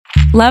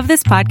Love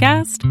this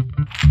podcast?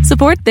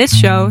 Support this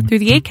show through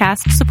the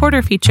Acast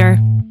supporter feature.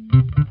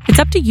 It's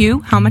up to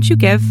you how much you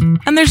give,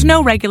 and there's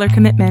no regular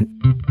commitment.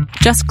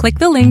 Just click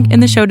the link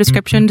in the show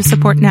description to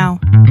support now.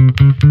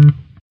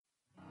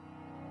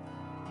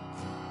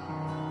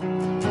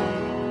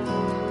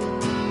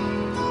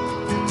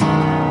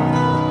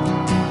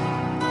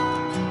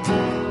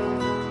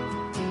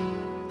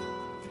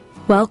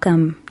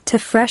 Welcome to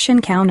Fresh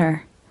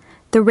Encounter,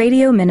 the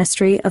radio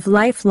ministry of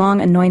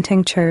Lifelong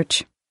Anointing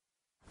Church.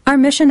 Our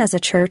mission as a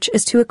church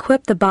is to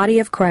equip the body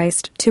of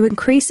Christ to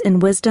increase in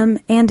wisdom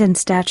and in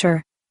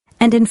stature,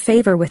 and in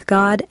favor with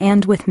God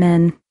and with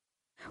men.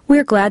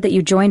 We're glad that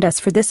you joined us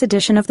for this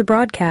edition of the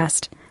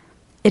broadcast.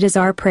 It is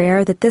our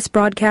prayer that this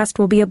broadcast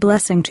will be a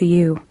blessing to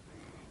you.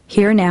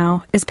 Here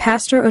now is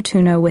Pastor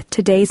Otuno with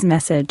today's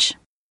message.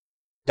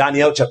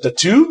 Daniel chapter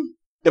 2.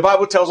 The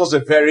Bible tells us a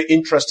very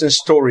interesting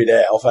story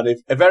there of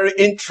a very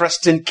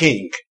interesting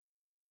king.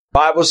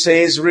 Bible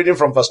says, reading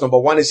from verse number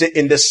 1, it says,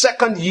 in the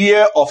second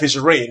year of his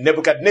reign,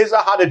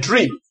 Nebuchadnezzar had a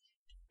dream.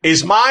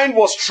 His mind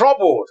was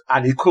troubled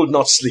and he could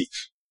not sleep.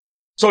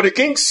 So the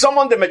king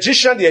summoned the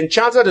magician, the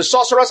enchanter, the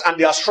sorcerers, and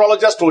the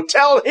astrologers to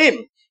tell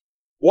him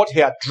what he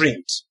had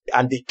dreamed.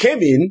 And they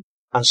came in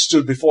and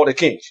stood before the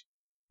king.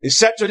 He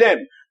said to them,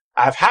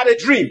 I have had a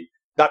dream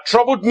that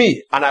troubled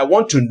me, and I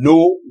want to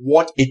know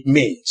what it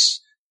means.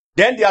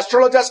 Then the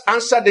astrologers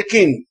answered the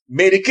king,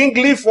 may the king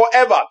live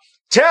forever.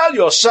 Tell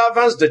your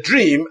servants the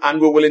dream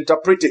and we will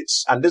interpret it.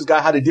 And this guy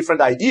had a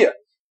different idea.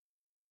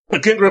 The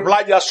king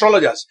replied to the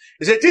astrologers.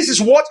 He said, this is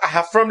what I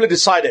have firmly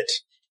decided.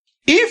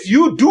 If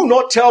you do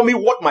not tell me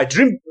what my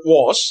dream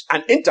was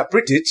and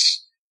interpret it,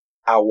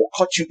 I will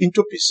cut you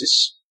into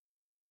pieces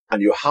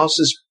and your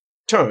houses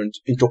turned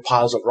into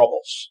piles of rubble.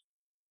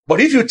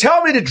 But if you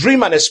tell me the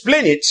dream and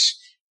explain it,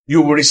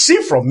 you will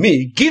receive from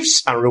me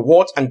gifts and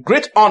rewards and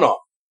great honor.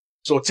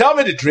 So tell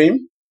me the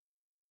dream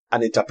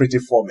and interpret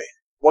it for me.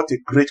 What a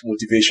great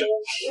motivation.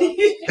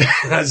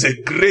 That's a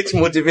great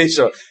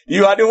motivation.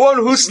 You are the one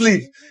who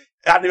sleep.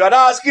 And you are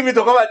now asking me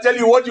to come and tell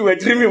you what you were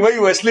dreaming when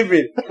you were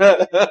sleeping.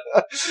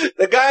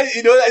 The guy,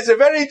 is a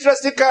very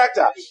interesting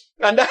character.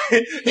 And,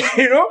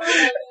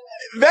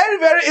 very,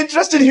 very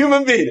interesting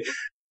human being.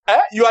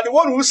 You are the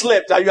one who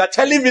slept and you are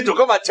telling me to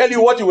come and tell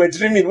you what you were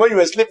dreaming when you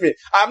were sleeping.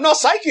 I'm not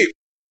psychic.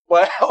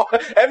 Well,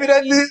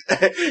 evidently,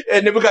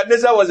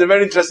 Nebuchadnezzar was a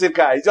very interesting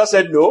guy. He just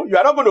said, no, you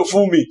are not going to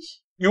fool me.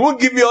 You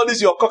won't give me all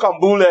this, your cock and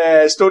bull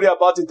story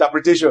about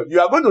interpretation. You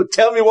are going to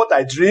tell me what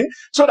I dream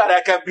so that I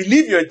can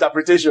believe your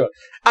interpretation.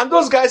 And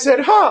those guys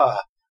said, okay,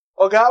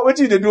 what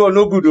did they do or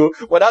no good?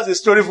 Well, that's a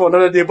story for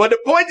another day. But the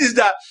point is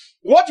that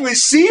what we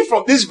see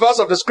from this verse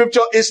of the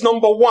scripture is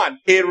number one,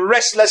 a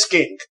restless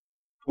king.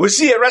 We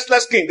see a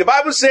restless king. The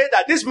Bible says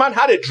that this man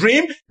had a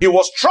dream, he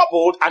was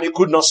troubled and he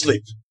could not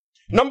sleep.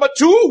 Number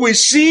two, we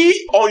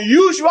see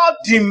unusual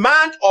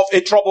demand of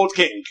a troubled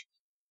king.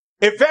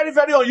 A very,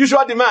 very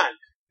unusual demand.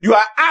 You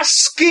are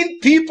asking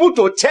people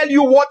to tell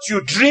you what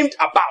you dreamed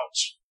about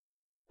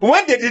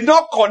when they did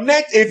not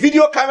connect a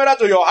video camera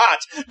to your heart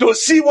to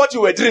see what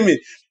you were dreaming.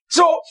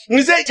 So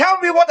you say, tell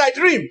me what I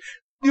dreamed.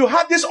 You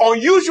have this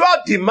unusual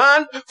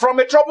demand from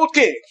a troubled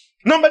king.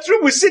 Number three,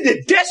 we see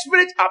the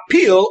desperate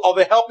appeal of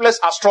the helpless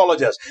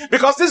astrologers.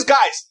 Because these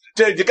guys,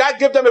 the guy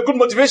gave them a good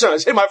motivation. I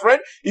say, my friend,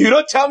 you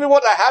don't tell me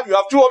what I have. You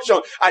have two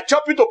options. I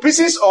chop you to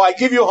pieces or I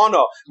give you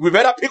honor. We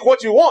better pick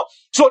what you want.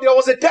 So there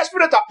was a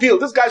desperate appeal.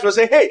 These guys were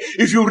saying, hey,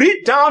 if you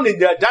read down in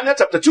Daniel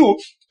chapter 2,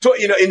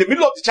 in the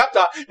middle of the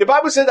chapter, the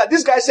Bible says that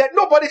this guy said,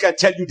 nobody can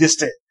tell you this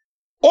thing.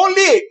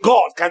 Only a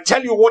God can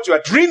tell you what you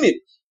are dreaming.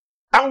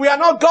 And we are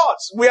not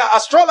gods. We are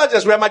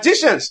astrologers. We are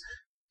magicians.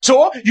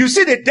 So you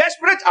see the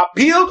desperate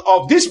appeal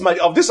of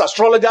these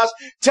astrologers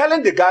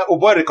telling the guy, oh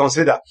boy,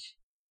 reconsider.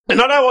 In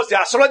other words,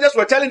 the astrologers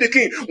were telling the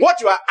king, what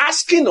you are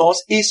asking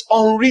us is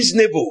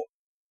unreasonable.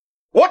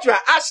 What you are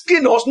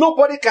asking us,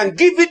 nobody can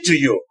give it to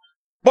you.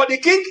 But the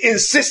king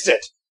insisted.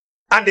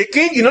 And the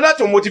king, in order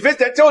to motivate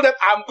them, told them,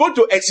 I'm going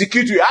to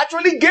execute you. He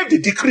actually gave the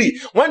decree.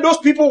 When those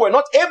people were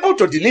not able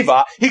to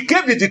deliver, he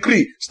gave the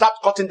decree. Start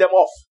cutting them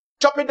off,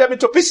 chopping them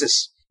into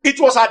pieces. It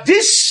was at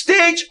this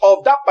stage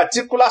of that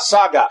particular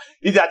saga,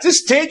 at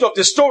this stage of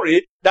the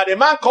story, that a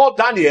man called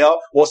Daniel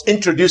was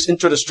introduced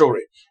into the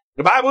story.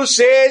 The Bible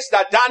says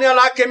that Daniel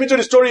now came into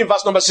the story in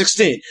verse number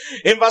 16.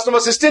 In verse number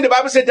 16, the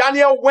Bible says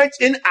Daniel went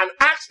in and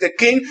asked the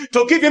king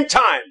to give him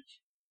time,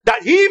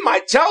 that he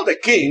might tell the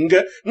king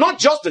not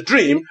just the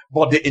dream,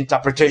 but the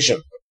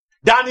interpretation.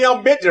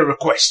 Daniel made the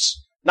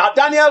request. Now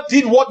Daniel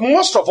did what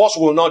most of us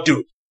will not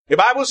do. The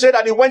Bible said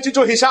that he went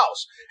into his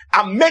house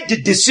and made the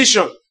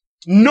decision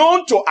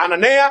known to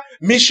Ananiah,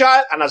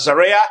 Mishael, and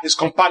Azariah, his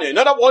companion. In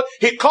other words,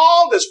 he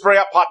called his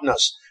prayer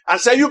partners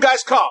and said, you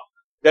guys come.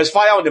 There's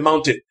fire on the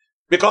mountain.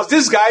 Because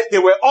these guys, they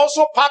were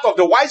also part of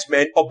the wise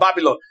men of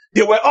Babylon.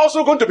 They were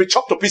also going to be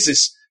chopped to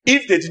pieces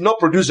if they did not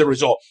produce a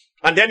result.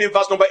 And then in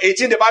verse number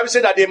 18, the Bible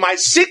said that they might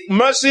seek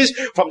mercies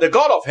from the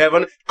God of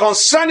heaven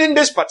concerning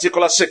this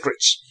particular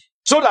secrets,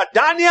 so that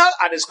Daniel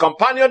and his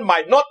companion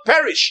might not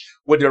perish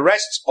with the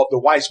rest of the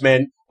wise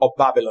men of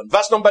Babylon.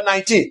 Verse number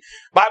 19.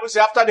 Bible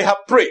says after they have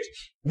prayed,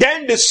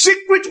 then the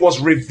secret was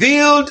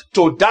revealed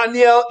to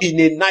Daniel in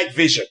a night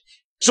vision.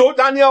 So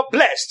Daniel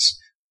blessed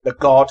the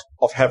God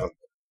of heaven.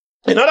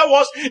 In other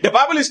words, the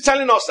Bible is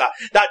telling us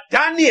that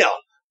Daniel,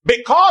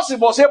 because he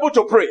was able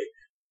to pray,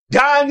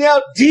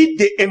 Daniel did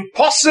the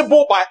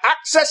impossible by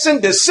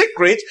accessing the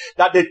secret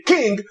that the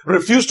king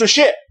refused to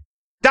share.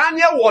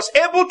 Daniel was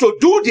able to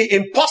do the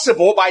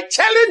impossible by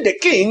telling the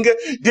king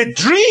the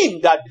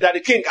dream that the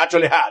king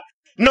actually had.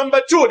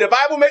 Number two, the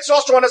Bible makes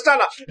us to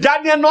understand that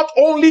Daniel not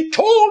only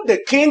told the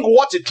king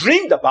what he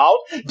dreamed about,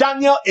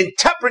 Daniel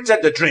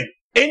interpreted the dream.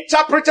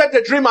 Interpreted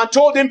the dream and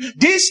told him,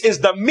 this is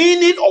the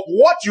meaning of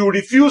what you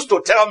refuse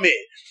to tell me.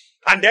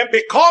 And then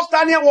because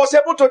Daniel was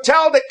able to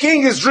tell the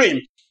king his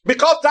dream,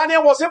 because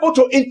Daniel was able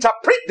to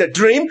interpret the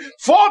dream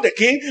for the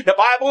king, the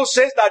Bible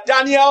says that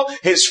Daniel,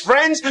 his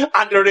friends,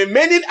 and the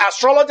remaining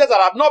astrologers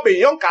that have not been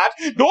young-cat,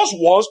 those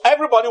ones,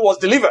 everybody was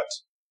delivered.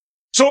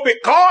 So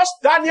because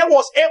Daniel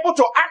was able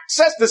to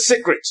access the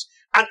secrets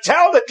and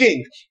tell the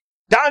king,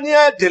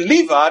 Daniel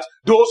delivered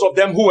those of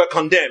them who were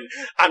condemned.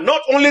 And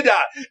not only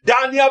that,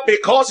 Daniel,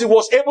 because he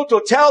was able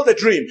to tell the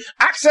dream,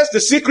 access the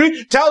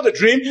secret, tell the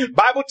dream,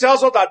 Bible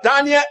tells us that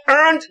Daniel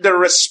earned the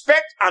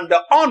respect and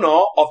the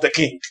honor of the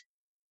king.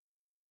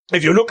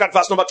 If you look at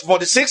verse number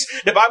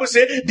 46, the Bible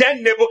says,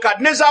 then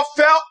Nebuchadnezzar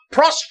fell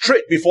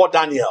prostrate before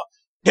Daniel.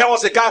 There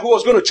was a guy who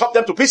was going to chop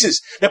them to pieces.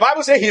 The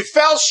Bible says he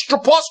fell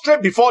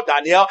prostrate before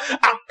Daniel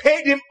and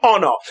paid him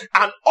honor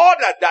and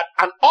ordered that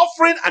an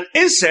offering and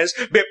incense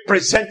be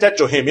presented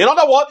to him. In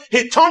other words,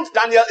 he turned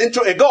Daniel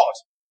into a god.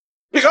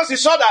 Because he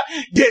saw that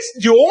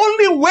the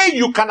only way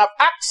you can have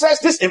access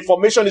this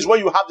information is when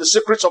you have the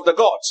secrets of the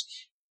gods.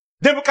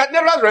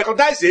 Nebuchadnezzar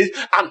recognized it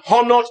and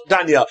honored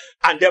Daniel.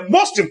 And then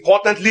most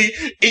importantly,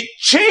 it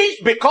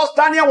changed because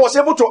Daniel was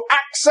able to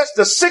access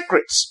the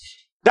secrets.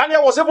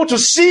 Daniel was able to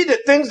see the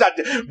things that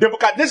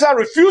Nebuchadnezzar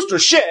refused to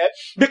share.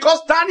 Because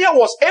Daniel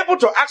was able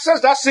to access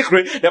that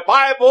secret, the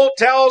Bible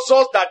tells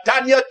us that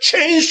Daniel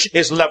changed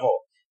his level.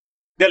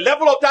 The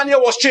level of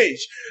Daniel was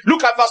changed.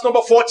 Look at verse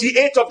number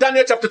 48 of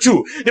Daniel chapter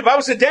 2. The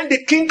Bible says, then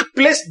the king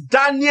placed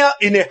Daniel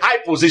in a high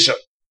position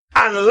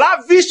and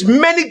lavished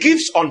many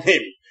gifts on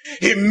him.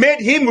 He made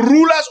him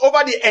rulers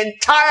over the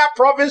entire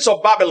province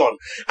of Babylon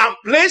and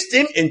placed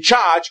him in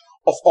charge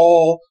of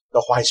all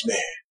the wise men.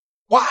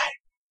 Why?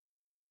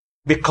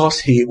 Because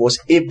he was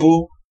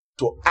able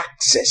to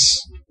access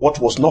what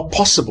was not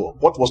possible,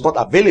 what was not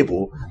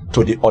available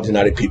to the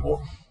ordinary people.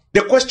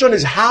 The question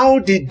is, how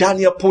did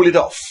Daniel pull it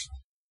off?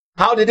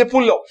 How did they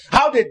pull it off?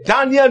 How did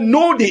Daniel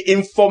know the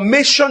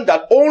information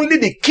that only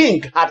the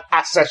king had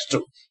access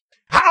to?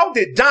 How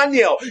did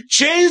Daniel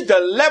change the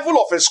level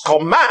of his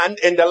command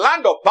in the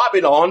land of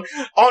Babylon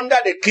under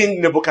the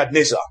king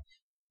Nebuchadnezzar?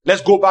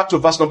 Let's go back to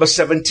verse number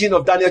 17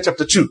 of Daniel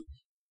chapter 2.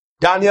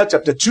 Daniel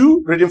chapter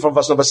 2, reading from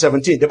verse number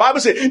 17. The Bible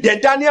says,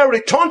 then Daniel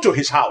returned to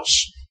his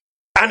house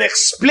and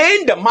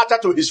explained the matter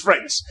to his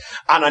friends,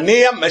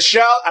 Ananiah,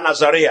 Mishael, and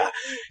Azariah.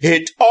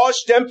 He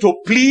urged them to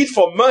plead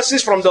for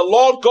mercies from the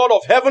Lord God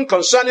of heaven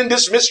concerning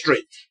this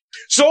mystery,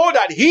 so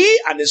that he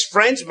and his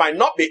friends might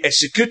not be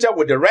executed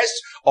with the rest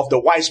of the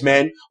wise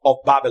men of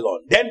Babylon.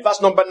 Then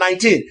verse number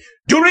 19.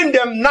 During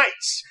them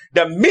nights,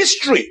 the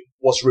mystery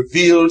was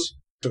revealed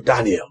to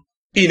Daniel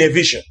in a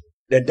vision.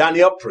 Then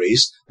Daniel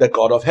praised the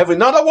God of heaven.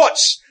 In other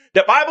words,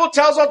 the Bible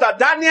tells us that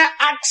Daniel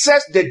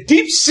accessed the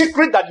deep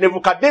secret that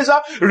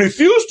Nebuchadnezzar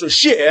refused to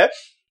share.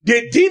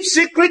 The deep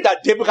secret that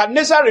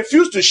Nebuchadnezzar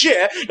refused to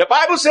share, the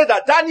Bible says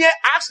that Daniel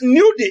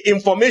knew the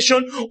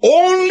information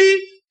only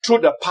through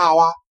the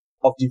power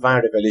of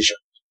divine revelation.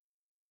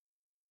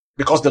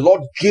 Because the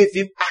Lord gave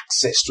him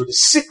access to the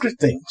secret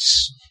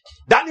things.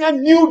 Daniel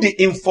knew the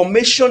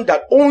information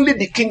that only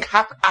the king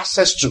had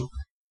access to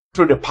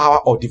through the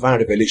power of divine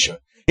revelation.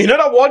 In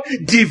other words,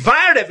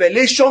 divine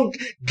revelation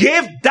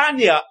gave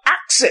Daniel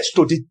access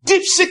to the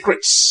deep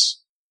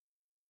secrets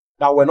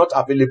that were not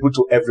available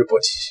to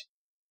everybody.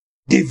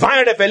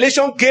 Divine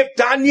revelation gave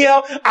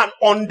Daniel an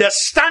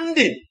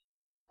understanding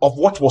of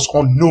what was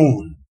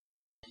unknown.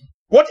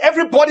 What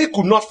everybody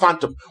could not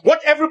fathom,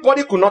 what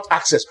everybody could not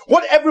access,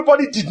 what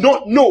everybody did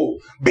not know.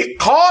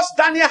 Because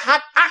Daniel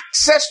had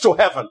access to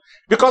heaven,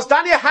 because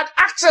Daniel had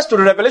access to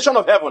the revelation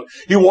of heaven,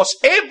 he was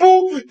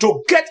able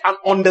to get an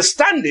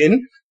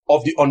understanding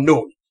of the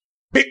unknown.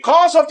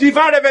 Because of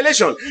divine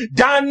revelation,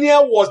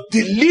 Daniel was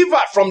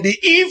delivered from the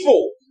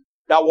evil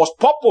that was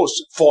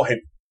purposed for him.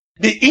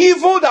 The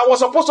evil that was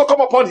supposed to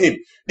come upon him.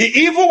 The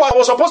evil that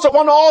was supposed to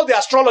upon all the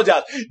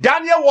astrologers.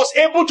 Daniel was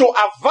able to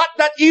avert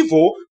that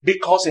evil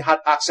because he had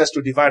access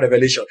to divine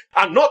revelation.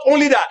 And not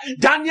only that,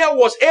 Daniel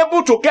was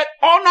able to get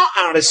honor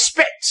and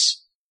respect.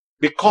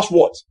 Because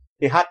what?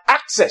 He had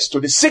access to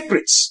the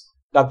secrets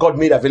that God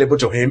made available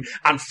to him.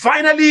 And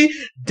finally,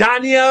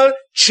 Daniel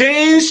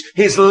changed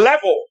his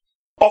level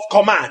of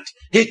command.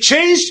 He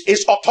changed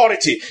his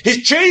authority.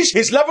 He changed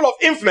his level of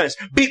influence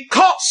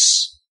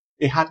because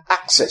he had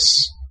access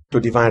to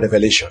divine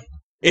revelation.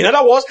 In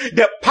other words,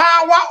 the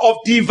power of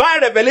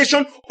divine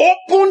revelation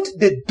opened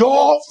the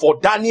door for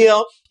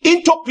Daniel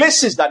into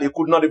places that he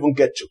could not even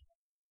get to.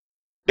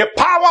 The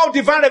power of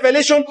divine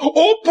revelation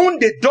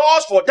opened the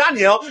doors for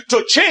Daniel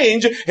to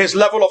change his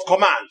level of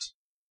command.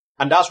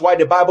 And that's why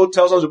the Bible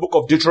tells us in the book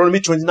of Deuteronomy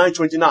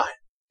 29:29.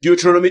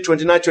 Deuteronomy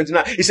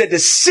 29:29. It said, the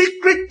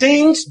secret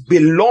things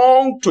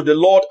belong to the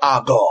Lord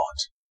our God.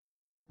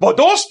 But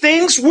those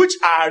things which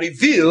are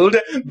revealed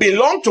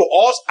belong to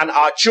us and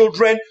our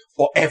children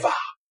forever,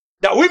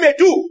 that we may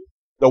do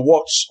the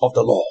works of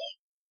the Lord.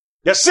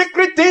 The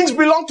secret things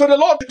belong to the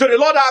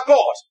Lord our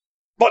God.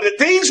 But the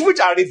things which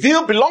are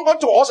revealed belong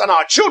unto us and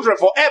our children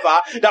forever,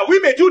 that we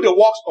may do the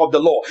works of the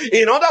Lord.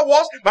 In other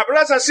words, my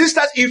brothers and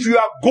sisters, if you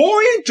are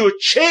going to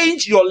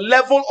change your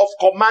level of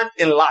command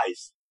in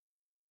life,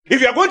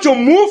 if you are going to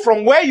move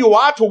from where you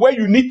are to where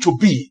you need to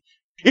be,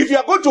 if you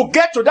are going to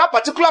get to that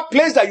particular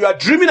place that you are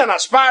dreaming and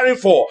aspiring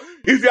for,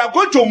 if you are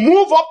going to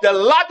move up the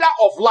ladder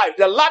of life,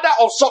 the ladder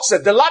of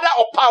success, the ladder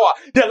of power,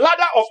 the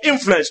ladder of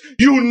influence,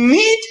 you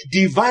need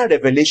divine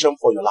revelation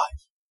for your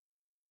life.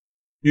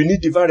 You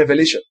need divine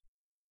revelation.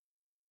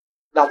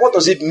 Now, what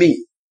does it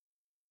mean?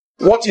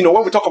 When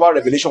we talk about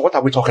revelation, what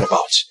are we talking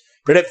about?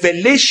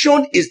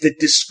 Revelation is the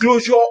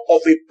disclosure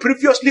of a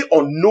previously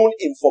unknown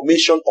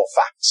information or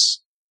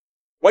facts.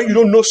 When you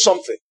don't know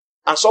something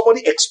and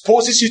somebody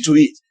exposes you to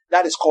it,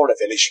 that is called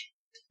revelation.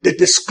 The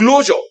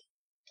disclosure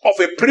of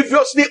a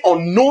previously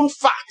unknown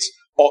fact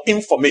or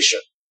information.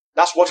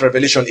 That's what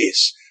revelation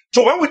is.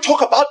 So when we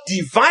talk about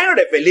divine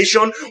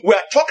revelation, we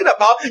are talking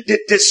about the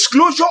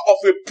disclosure of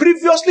a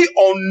previously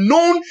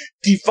unknown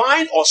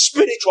divine or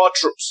spiritual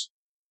truth.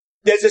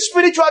 There's a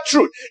spiritual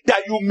truth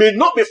that you may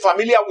not be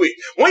familiar with.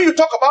 When you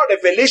talk about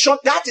revelation,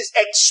 that is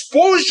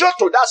exposure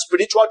to that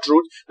spiritual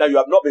truth that you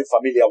have not been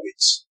familiar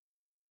with.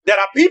 There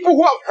are people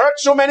who have heard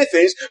so many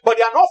things, but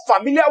they are not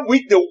familiar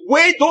with the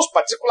way those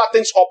particular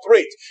things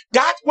operate.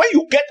 That when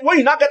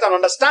you now get an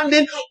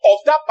understanding of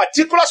that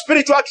particular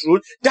spiritual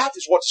truth, that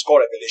is what is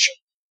called revelation.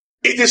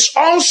 It is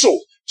also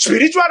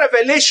spiritual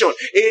revelation.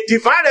 A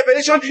divine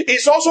revelation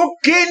is also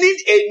gaining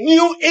a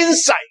new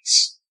insight,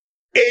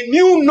 a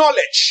new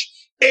knowledge,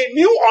 a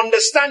new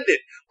understanding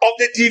of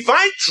the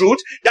divine truth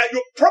that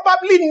you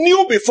probably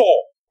knew before,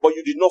 but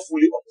you did not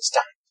fully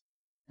understand.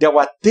 There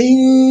were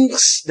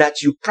things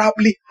that you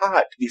probably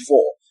heard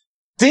before,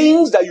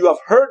 things that you have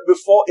heard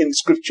before in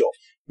scripture.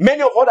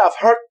 Many of us have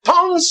heard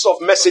tons of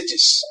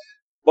messages,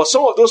 but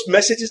some of those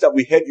messages that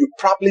we heard, you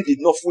probably did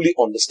not fully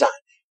understand.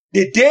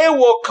 The day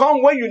will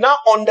come when you now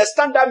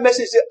understand that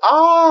message. Say,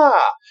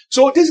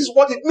 so this is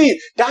what it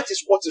means. That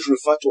is what is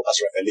referred to as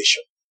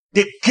revelation.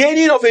 The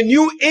gaining of a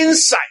new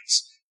insight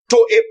to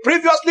a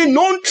previously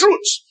known truth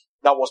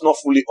that was not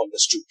fully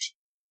understood.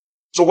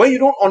 So when you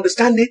don't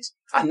understand it,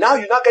 and now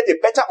you now get a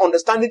better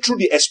understanding through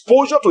the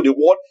exposure to the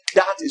word,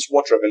 that is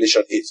what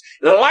revelation is.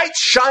 Light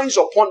shines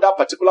upon that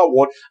particular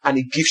word and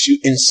it gives you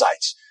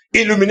insights.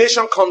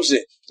 Illumination comes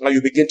in and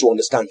you begin to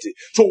understand it.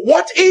 So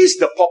what is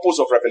the purpose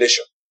of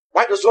revelation?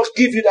 Why does God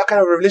give you that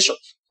kind of revelation?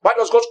 Why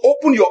does God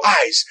open your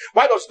eyes?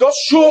 Why does God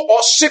show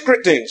us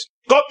secret things?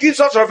 God gives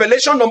us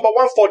revelation, number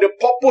one, for the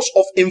purpose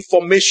of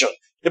information.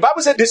 The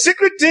Bible said the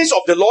secret things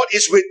of the Lord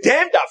is with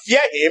them that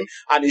fear him,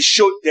 and he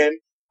showed them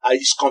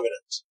his covenant.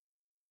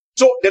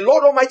 So the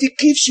Lord Almighty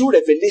gives you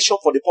revelation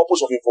for the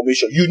purpose of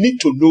information. You need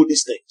to know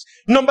these things.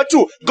 Number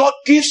two, God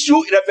gives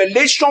you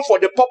revelation for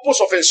the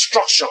purpose of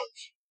instruction.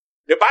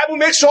 The Bible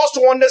makes us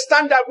to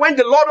understand that when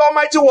the Lord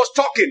Almighty was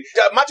talking,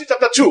 Matthew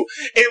chapter 2,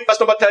 in verse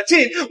number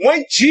 13,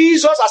 when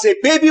Jesus as a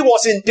baby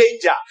was in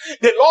danger,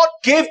 the Lord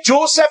gave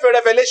Joseph a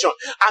revelation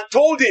and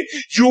told him,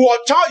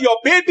 your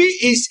baby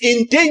is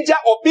in danger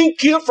of being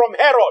killed from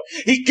Herod.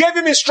 He gave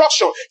him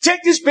instruction, take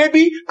this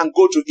baby and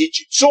go to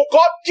Egypt. So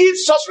God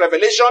gives us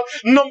revelation,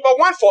 number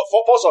one, for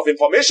purpose of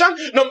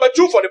information, number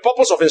two, for the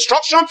purpose of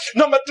instruction,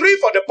 number three,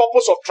 for the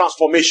purpose of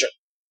transformation.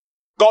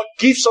 God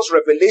gives us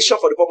revelation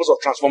for the purpose of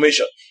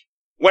transformation.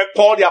 When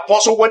Paul the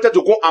apostle wanted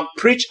to go and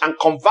preach and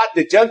convert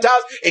the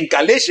Gentiles in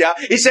Galatia,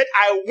 he said,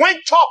 I went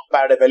up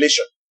by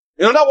revelation.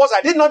 In other words, I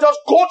did not just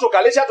go to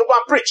Galatia to go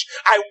and preach.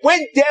 I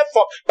went there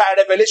by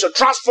revelation.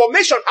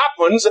 Transformation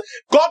happens.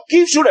 God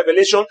gives you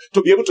revelation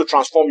to be able to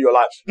transform your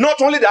life. Not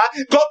only that,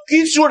 God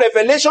gives you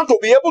revelation to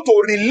be able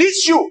to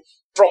release you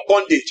from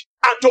bondage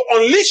and to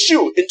unleash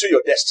you into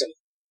your destiny.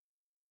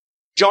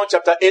 John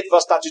chapter 8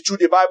 verse 32,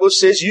 the Bible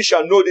says, you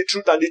shall know the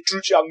truth and the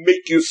truth shall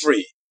make you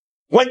free.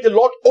 When the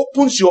Lord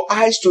opens your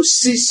eyes to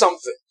see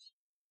something,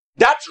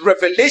 that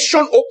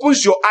revelation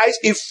opens your eyes,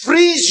 it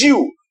frees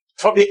you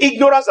from the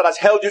ignorance that has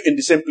held you in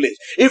the same place.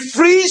 It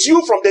frees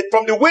you from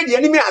the way the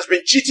enemy has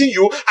been cheating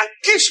you and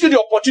gives you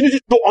the opportunity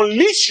to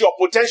unleash your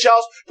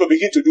potentials to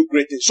begin to do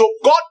great things. So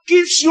God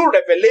gives you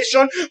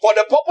revelation for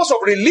the purpose of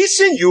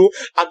releasing you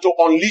and to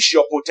unleash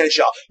your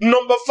potential.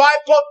 Number 5,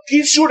 God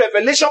gives you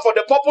revelation for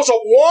the purpose of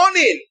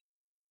warning.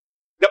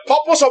 The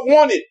purpose of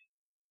warning.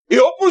 He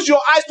opens your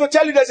eyes to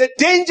tell you there's a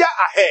danger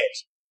ahead.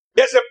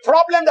 There's a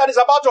problem that is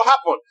about to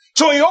happen.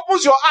 So he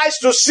opens your eyes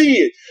to see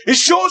it. He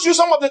shows you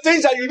some of the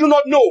things that you do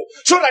not know,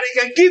 so that he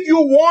can give you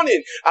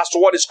warning as to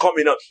what is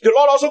coming on. The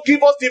Lord also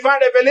gives us divine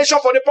revelation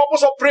for the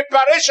purpose of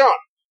preparation.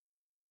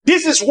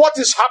 This is what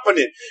is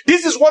happening.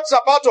 This is what's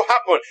about to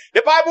happen.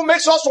 The Bible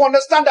makes us to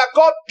understand that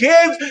God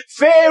gave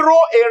Pharaoh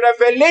a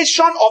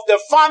revelation of the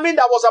famine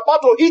that was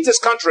about to hit his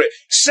country.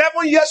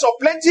 7 years of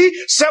plenty,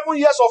 7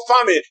 years of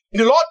famine.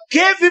 The Lord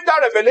gave him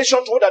that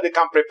revelation so that they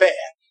can prepare.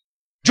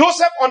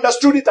 Joseph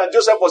understood it, and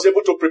Joseph was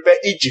able to prepare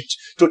Egypt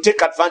to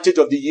take advantage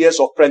of the years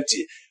of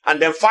plenty.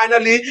 And then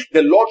finally,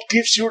 the Lord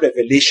gives you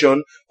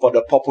revelation for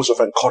the purpose of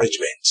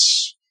encouragement.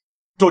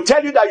 To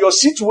tell you that your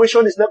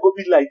situation is not going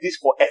to be like this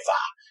forever.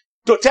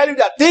 To tell you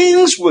that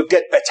things will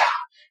get better.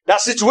 That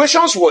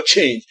situations will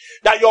change.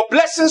 That your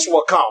blessings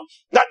will come.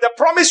 That the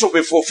promise will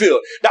be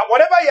fulfilled. That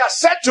whatever he has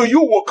said to you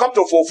will come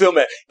to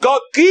fulfillment.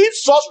 God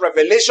gives us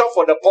revelation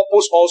for the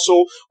purpose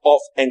also of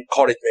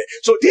encouragement.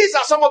 So these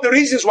are some of the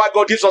reasons why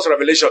God gives us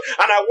revelation.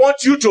 And I want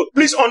you to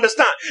please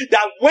understand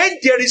that when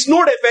there is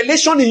no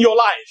revelation in your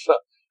life,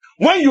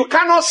 when you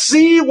cannot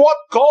see what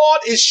God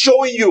is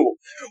showing you,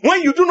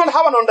 when you do not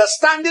have an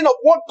understanding of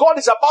what God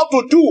is about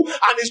to do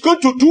and is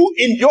going to do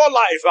in your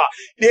life,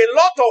 a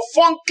lot of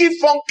funky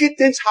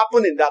things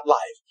happen in that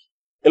life.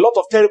 A lot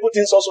of terrible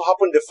things also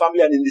happen in the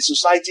family and in the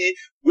society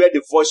where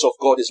the voice of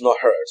God is not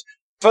heard.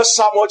 1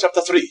 Samuel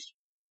chapter 3.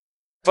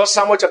 1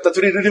 Samuel chapter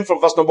 3, reading from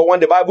verse number 1,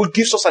 the Bible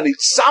gives us an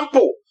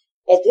example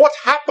of what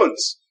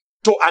happens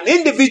to an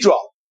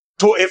individual,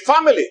 to a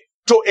family,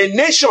 to a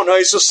nation or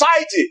a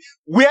society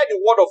where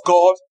the word of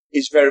God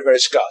is very, very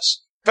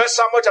scarce. 1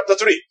 Samuel chapter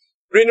 3,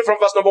 reading from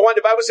verse number 1,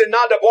 the Bible says,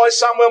 now the boy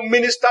Samuel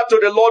ministered to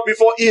the Lord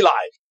before Eli,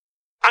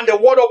 and the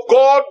word of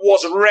God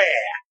was rare.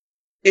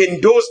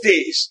 In those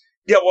days,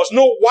 there was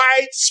no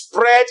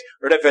widespread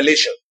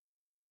revelation.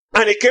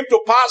 And it came to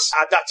pass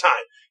at that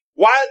time,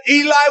 while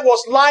Eli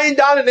was lying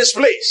down in his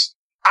place,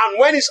 and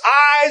when his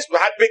eyes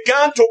had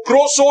begun to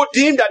grow so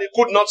dim that he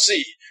could not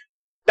see,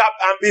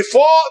 and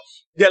before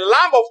the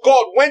Lamb of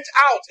God went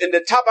out in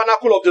the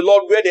tabernacle of the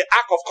Lord where the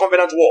Ark of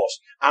Covenant was,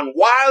 and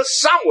while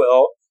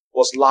Samuel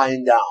was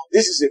lying down.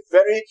 This is a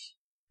very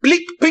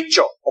bleak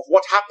picture of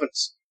what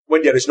happens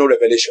when there is no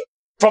revelation.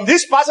 From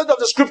this passage of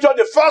the scripture,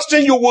 the first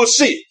thing you will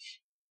see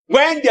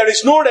when there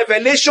is no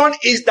revelation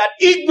is that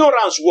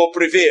ignorance will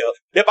prevail.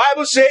 The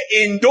Bible says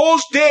in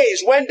those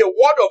days when the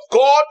word of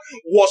God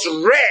was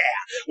rare,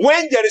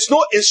 when there is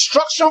no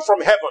instruction from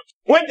heaven,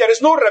 when there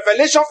is no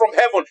revelation from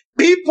heaven,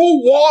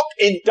 people walk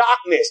in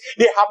darkness.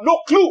 They have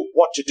no clue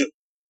what to do.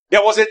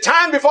 There was a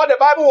time before the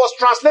Bible was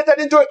translated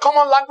into a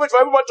common language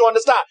for everyone to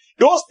understand.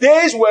 Those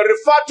days were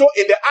referred to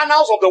in the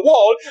annals of the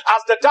world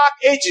as the Dark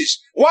Ages.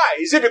 Why?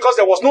 Is it because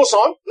there was no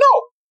sun?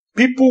 No.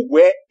 People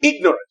were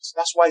ignorant.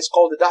 That's why it's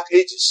called the Dark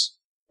Ages.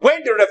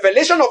 When the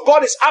revelation of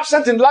God is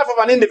absent in the life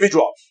of an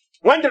individual,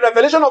 when the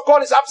revelation of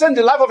God is absent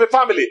in the life of a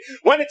family,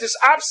 when it is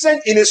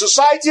absent in a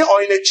society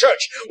or in a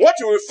church, what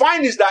you will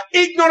find is that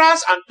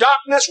ignorance and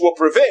darkness will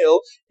prevail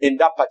in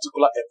that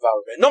particular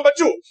environment. Number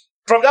 2,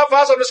 from that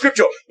verse of the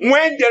scripture,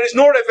 when there is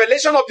no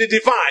revelation of the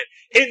divine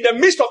in the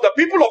midst of the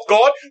people of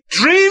God,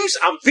 dreams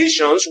and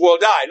visions will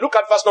die. Look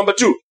at verse number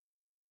 2.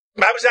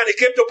 The Bible says, and it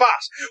came to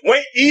pass,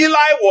 when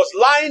Eli was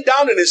lying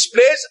down in his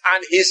place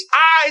and his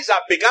eyes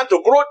had begun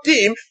to grow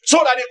dim so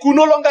that he could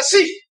no longer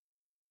see.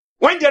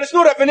 When there is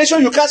no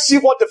revelation, you can't see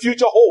what the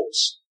future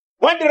holds.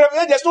 When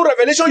there's no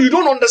revelation, you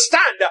don't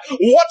understand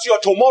what your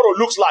tomorrow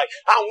looks like.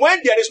 And when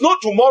there is no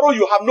tomorrow,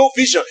 you have no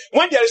vision.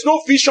 When there is no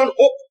vision,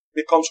 hope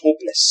becomes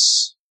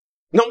hopeless.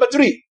 Number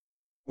 3,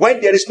 when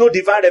there is no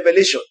divine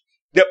revelation,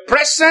 the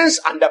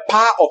presence and the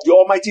power of the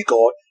Almighty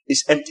God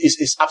is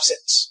absent.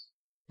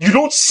 You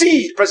don't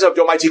see the presence of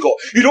the Almighty God.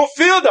 You don't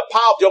feel the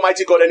power of the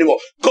Almighty God anymore.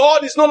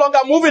 God is no longer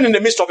moving in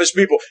the midst of his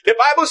people. The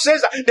Bible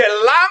says that the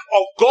Lamb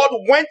of God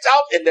went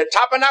out in the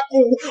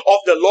tabernacle of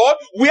the Lord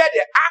where the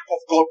Ark of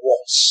God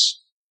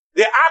was.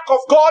 The Ark of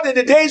God in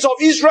the days of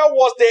Israel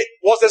was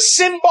the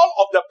symbol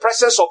of the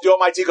presence of the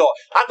Almighty God.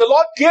 And the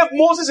Lord gave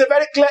Moses a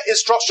very clear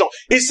instruction.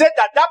 He said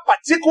that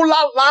particular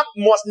lamp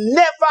must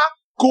never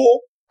go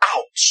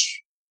out.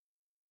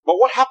 But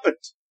what happened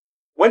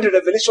when the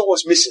revelation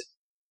was missing?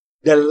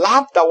 The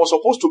lamp that was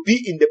supposed to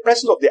be in the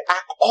presence of the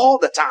ark all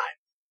the time,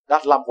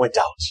 that lamp went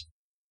out.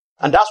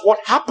 And that's what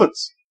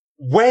happens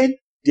when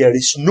there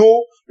is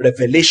no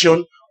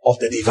revelation of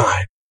the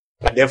divine.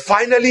 And then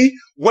finally,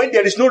 when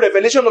there is no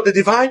revelation of the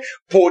divine,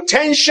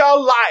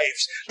 potential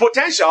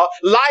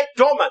lie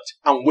dormant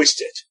and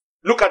wasted.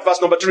 Look at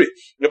verse number 3.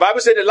 The Bible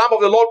said the lamp of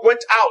the Lord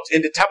went out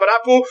in the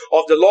tabernacle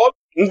of the Lord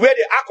where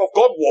the ark of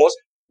God was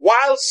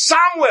while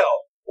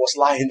Samuel was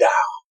lying down.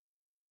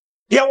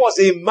 There was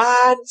a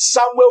man,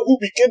 Samuel, who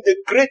became the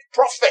great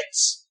prophet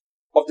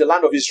of the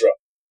land of Israel.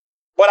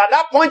 But at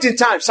that point in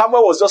time,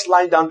 Samuel was just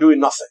lying down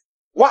doing nothing.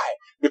 Why?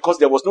 Because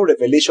there was no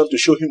revelation to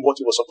show him what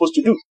he was supposed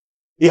to do.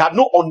 He had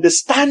no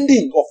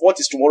understanding of what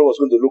his tomorrow was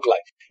going to look like.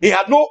 He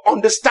had no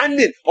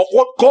understanding of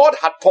what God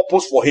had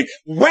purposed for him.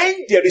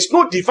 When there is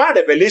no divine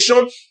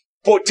revelation,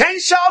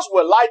 potentials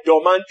will lie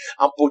dormant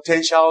and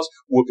potentials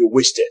will be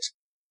wasted.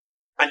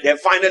 And then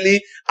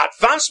finally,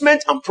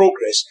 advancement and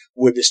progress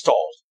will be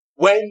stalled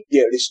when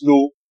there is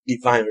no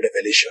divine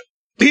revelation.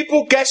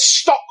 People get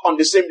stuck on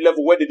the same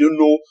level where they don't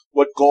know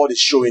what God is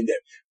showing them.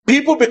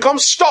 People become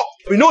stuck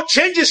with no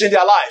changes in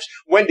their lives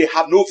when they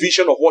have no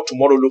vision of what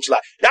tomorrow looks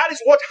like. That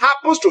is what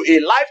happens to a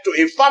life, to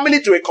a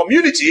family, to a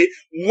community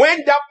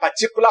when that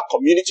particular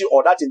community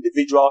or that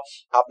individual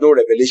have no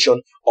revelation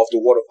of the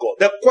word of God.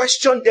 The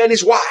question then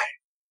is why?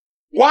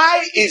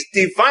 Why is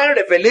divine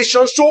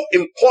revelation so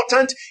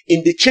important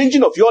in the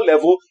changing of your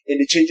level, in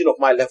the changing of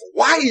my level?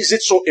 Why is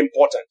it so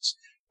important?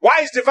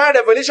 Why is divine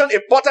revelation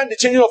important in the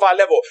changing of our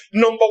level?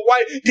 Number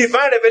one,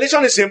 divine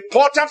revelation is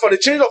important for the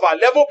changing of our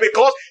level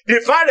because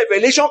divine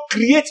revelation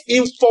creates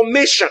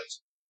information.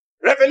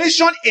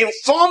 Revelation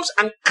informs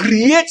and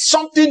creates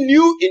something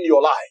new in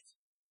your life.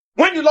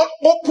 When the Lord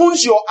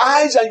opens your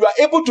eyes and you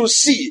are able to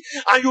see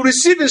and you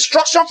receive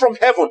instruction from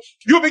heaven,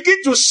 you begin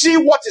to see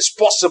what is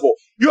possible.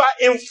 You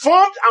are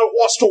informed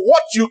as to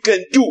what you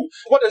can do.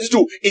 What does it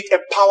do? It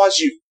empowers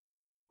you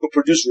to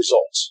produce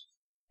results.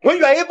 When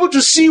you are able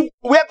to see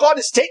where God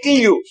is taking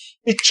you,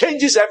 it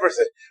changes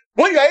everything.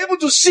 When you are able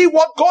to see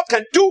what God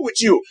can do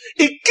with you,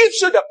 it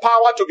gives you the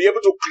power to be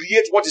able to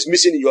create what is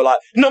missing in your life.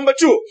 Number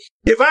two,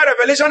 divine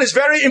revelation is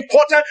very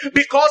important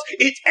because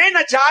it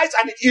energizes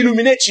and it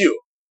illuminates you.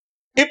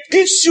 It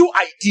gives you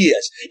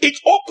ideas. It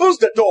opens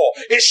the door.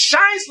 It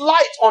shines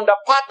light on the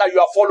path that you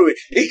are following.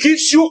 It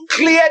gives you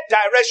clear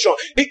direction.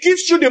 It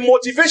gives you the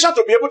motivation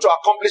to be able to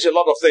accomplish a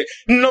lot of things.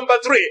 Number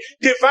three,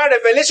 divine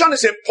revelation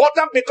is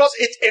important because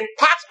it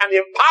impacts and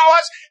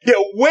empowers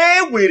the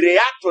way we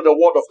react to the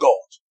word of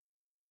God.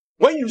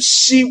 When you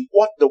see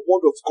what the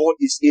word of God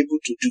is able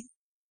to do,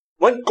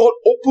 when God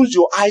opens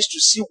your eyes to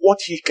see what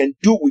he can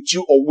do with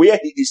you or where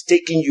he is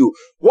taking you,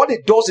 what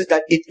it does is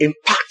that it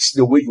impacts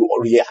the way you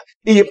react.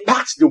 It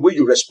impacts the way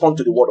you respond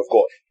to the word of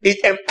God.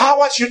 It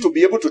empowers you to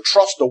be able to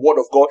trust the word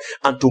of God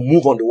and to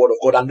move on the word of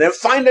God. And then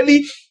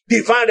finally,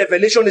 divine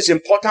revelation is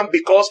important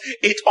because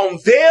it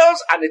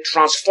unveils and it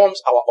transforms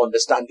our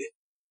understanding.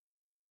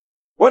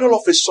 When all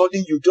of a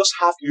sudden you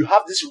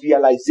have this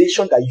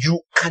realization that you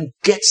can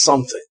get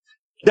something,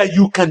 that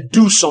you can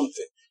do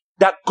something,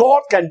 that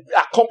God can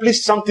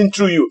accomplish something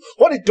through you.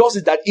 What it does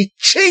is that it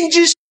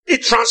changes,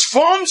 it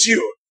transforms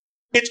you.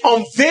 It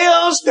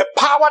unveils the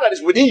power that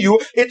is within you.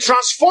 It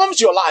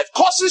transforms your life,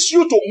 causes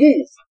you to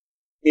move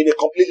in a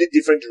completely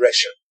different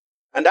direction.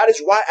 And that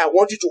is why I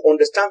want you to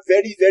understand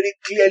very, very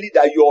clearly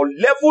that your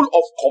level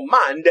of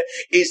command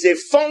is a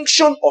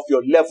function of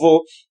your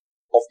level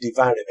of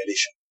divine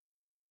revelation.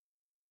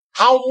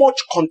 How much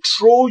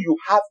control you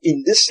have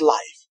in this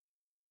life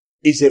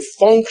is a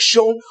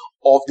function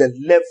of the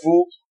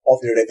level of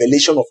the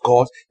revelation of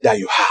God that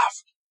you have.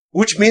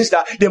 Which means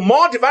that the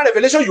more divine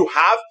revelation you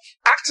have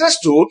access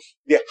to,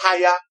 the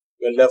higher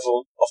your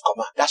level of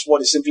command. That's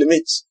what it simply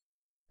means.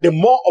 The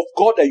more of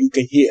God that you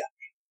can hear,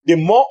 the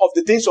more of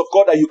the things of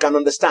God that you can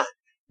understand,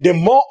 the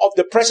more of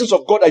the presence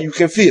of God that you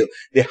can feel,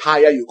 the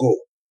higher you go.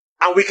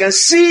 And we can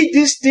see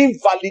this thing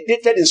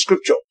validated in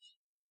Scripture.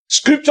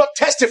 Scripture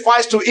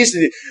testifies to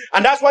it.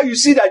 And that's why you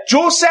see that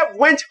Joseph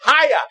went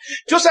higher.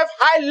 Joseph's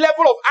high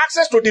level of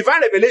access to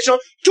divine revelation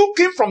took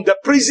him from the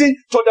prison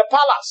to the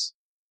palace.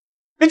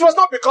 It was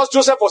not because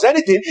Joseph was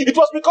anything. It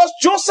was because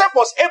Joseph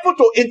was able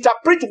to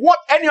interpret what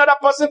any other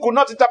person could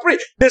not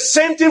interpret. The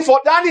same thing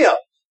for Daniel.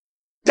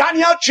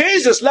 Daniel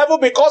changed his level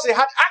because he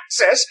had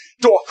access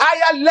to a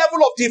higher level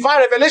of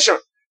divine revelation.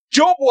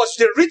 Job was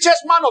the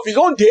richest man of his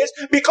own days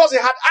because he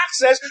had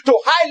access to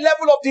a high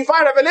level of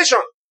divine revelation.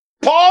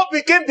 Paul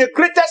became the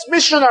greatest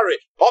missionary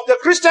of the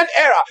Christian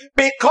era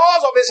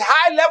because of his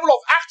high level of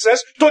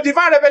access to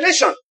divine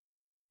revelation.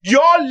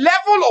 Your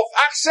level of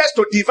access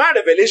to divine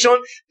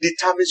revelation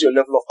determines your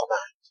level of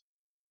command.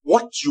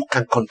 What you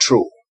can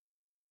control,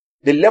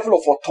 the level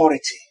of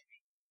authority,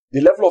 the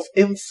level of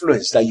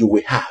influence that you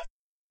will have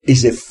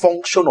is a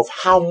function of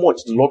how much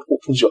the Lord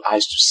opens your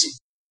eyes to see.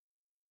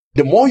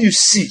 The more you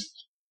see,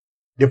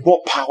 the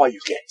more power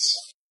you get.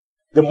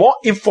 The more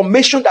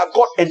information that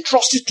God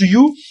entrusts to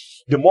you,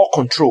 the more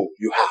control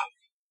you have.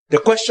 The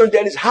question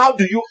then is, how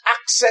do you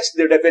access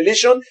the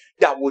revelation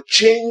that will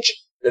change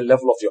the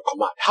level of your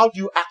command? How do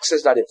you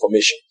access that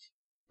information?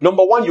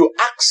 Number one, you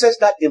access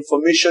that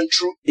information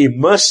through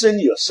immersing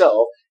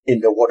yourself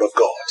in the Word of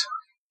God.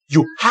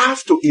 You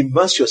have to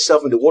immerse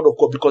yourself in the Word of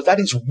God because that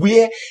is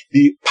where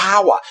the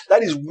power,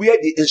 that is where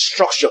the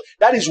instruction,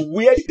 that is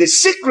where the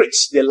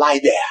secrets, they lie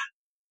there.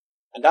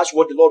 And that's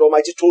what the Lord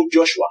Almighty told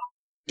Joshua.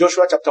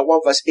 Joshua chapter 1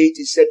 verse 8,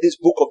 he said, this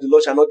book of the law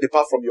shall not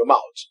depart from your mouth,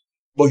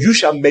 but you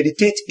shall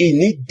meditate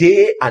in it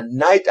day and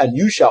night, and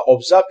you shall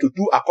observe to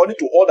do according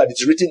to all that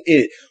is written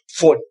in it.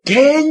 For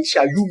then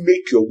shall you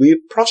make your way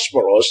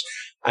prosperous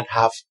and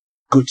have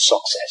good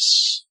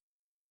success.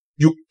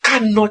 You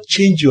cannot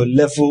change your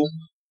level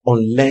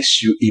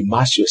unless you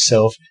immerse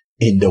yourself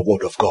in the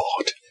Word of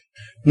God.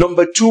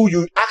 Number two,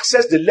 you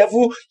access the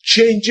level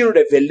changing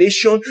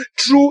revelation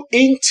through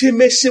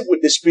intimacy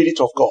with the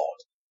Spirit of God.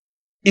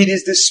 It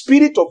is the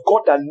Spirit of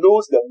God that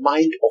knows the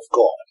mind of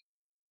God.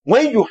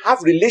 When you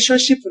have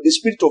relationship with the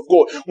Spirit of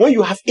God, when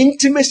you have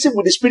intimacy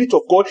with the Spirit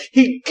of God,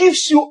 He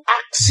gives you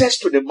access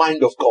to the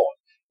mind of God.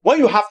 When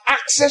you have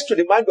access to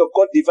the mind of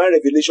God, divine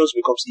revelations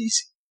becomes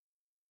easy.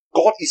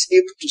 God is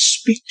able to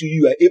speak to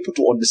you. You are able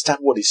to understand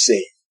what He's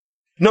saying.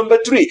 Number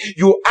 3,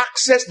 you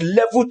access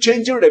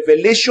level-changing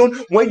revelation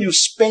when you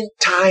spend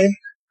time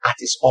at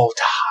His altar.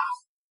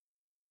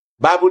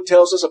 Bible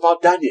tells us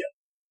about Daniel.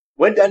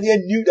 When Daniel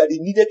knew that he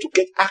needed to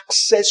get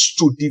access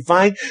to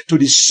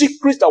the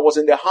secrets that was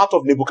in the heart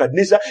of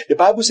Nebuchadnezzar, the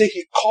Bible says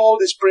he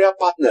called his prayer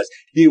partners.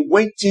 They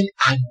went in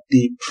and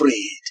they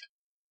prayed.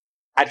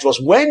 And it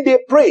was when they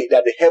prayed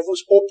that the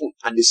heavens opened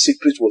and the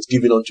secret was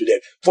given unto them.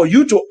 For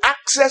you to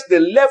access the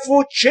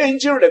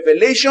level-changing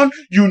revelation,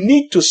 you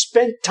need to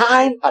spend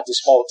time at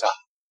His altar.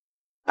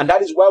 And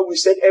that is why we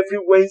said every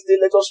Wednesday,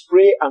 let us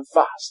pray and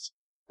fast.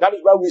 That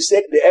is why we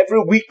said that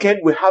every weekend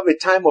we have a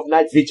time of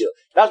night vigil.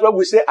 That's why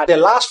we say at the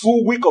last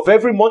full week of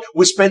every month,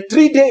 we spend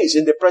 3 days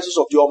in the presence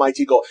of the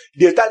Almighty God.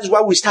 That is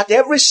why we start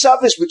every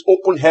service with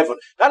open heaven.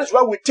 That is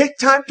why we take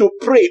time to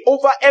pray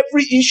over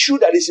every issue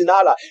that is in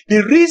our life.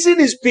 The reason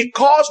is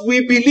because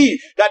we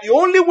believe that the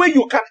only way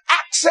you can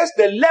access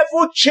the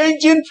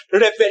level-changing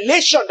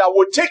revelation that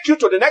will take you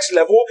to the next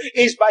level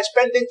is by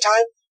spending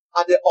time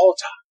at the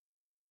altar.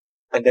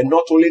 And then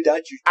not only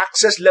that, you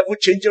access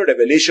level-changing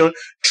revelation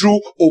through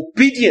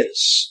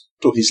obedience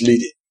to His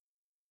leading.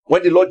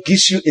 When the Lord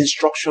gives you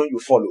instruction, you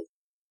follow.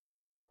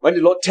 When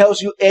the Lord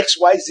tells you X,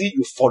 Y, Z,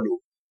 you follow.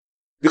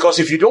 Because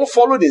if you don't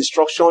follow the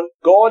instruction,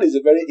 God is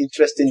a very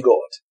interesting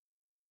God.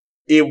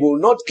 He will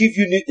not give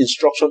you new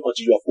instruction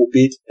until you have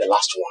obeyed the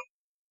last one.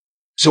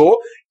 So,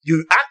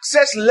 you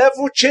access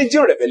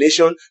level-changing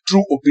revelation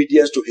through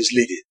obedience to His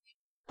leading.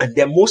 And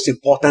then most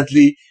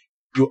importantly,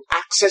 you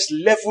access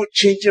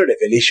level-changing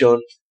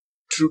revelation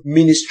through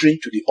ministering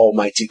to the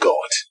Almighty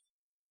God.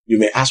 You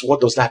may ask,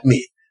 what does that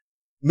mean?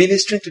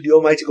 Ministering to the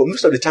Almighty God.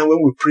 Most of the time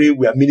when we pray,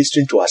 we are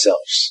ministering to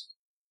ourselves.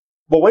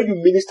 But when you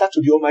minister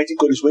to the Almighty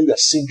God is when you are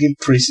singing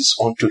praises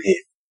unto Him.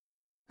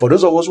 For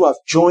those of us who have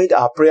joined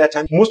our prayer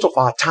time, most of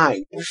our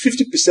time,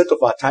 50%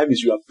 of our time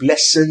is you are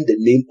blessing the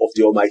name of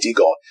the Almighty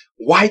God.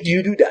 Why do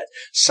you do that?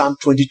 Psalm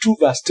 22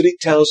 verse 3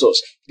 tells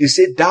us, He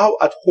said, Thou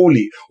art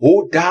holy,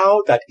 O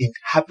thou that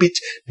inhabit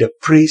the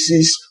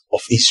praises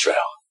of Israel.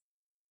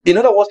 In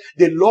other words,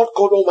 the Lord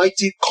God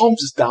Almighty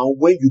comes down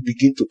when you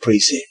begin to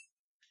praise Him.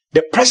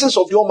 The presence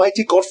of the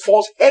Almighty God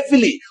falls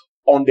heavily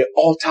on the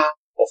altar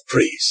of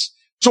praise.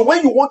 So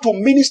when you want to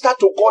minister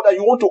to God and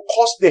you want to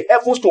cause the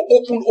heavens to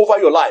open over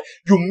your life,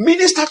 you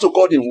minister to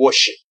God in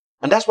worship.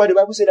 And that's why the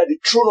Bible says that the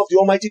throne of the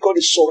Almighty God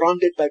is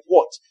surrounded by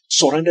what?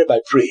 Surrounded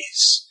by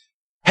praise.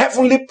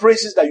 Heavenly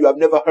praises that you have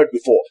never heard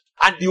before.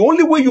 And the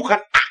only way you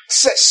can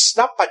access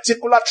that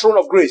particular throne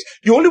of grace,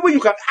 the only way you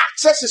can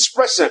access His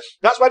presence,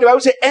 that's why the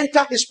Bible says,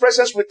 enter His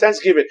presence with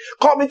thanksgiving.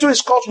 Come into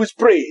His courts with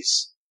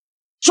praise.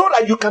 So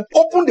that you can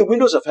open the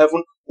windows of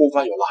heaven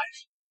over your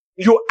life.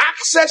 You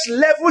access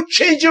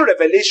level-changing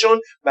revelation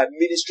by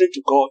ministering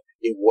to God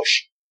in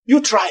worship.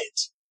 You try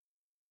it.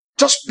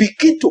 Just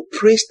begin to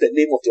praise the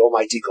name of the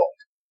Almighty God.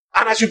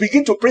 And as you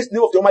begin to praise the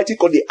name of the Almighty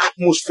God, the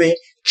atmosphere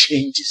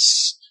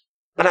changes.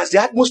 And as the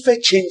atmosphere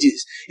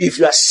changes, if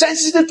you are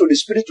sensitive to the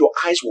Spirit, your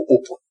eyes will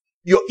open.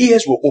 Your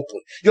ears will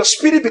open. Your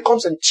spirit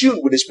becomes in tune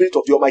with the Spirit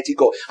of the Almighty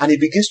God. And it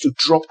begins to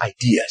drop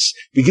ideas,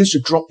 begins to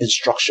drop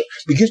instruction,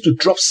 begins to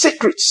drop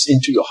secrets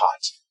into your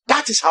heart.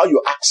 That is how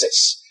you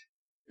access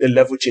the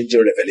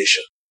level-changing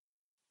revelation.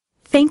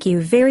 Thank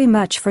you very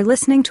much for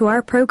listening to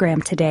our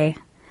program today.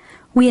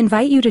 We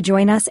invite you to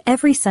join us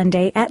every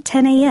Sunday at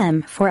 10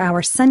 a.m. for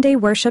our Sunday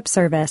worship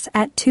service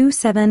at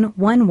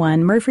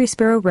 2711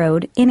 Murfreesboro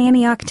Road in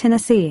Antioch,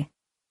 Tennessee.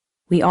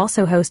 We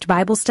also host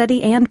Bible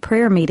study and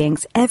prayer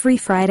meetings every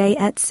Friday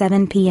at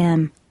 7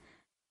 p.m.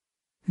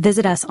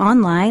 Visit us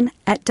online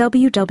at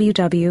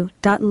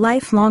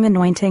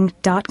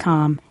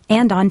www.lifelonganointing.com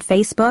and on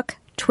Facebook,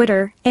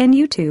 Twitter, and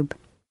YouTube.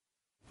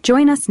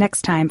 Join us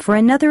next time for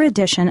another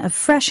edition of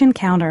Fresh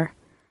Encounter.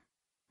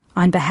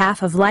 On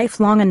behalf of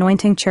Lifelong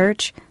Anointing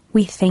Church,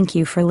 we thank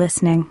you for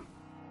listening.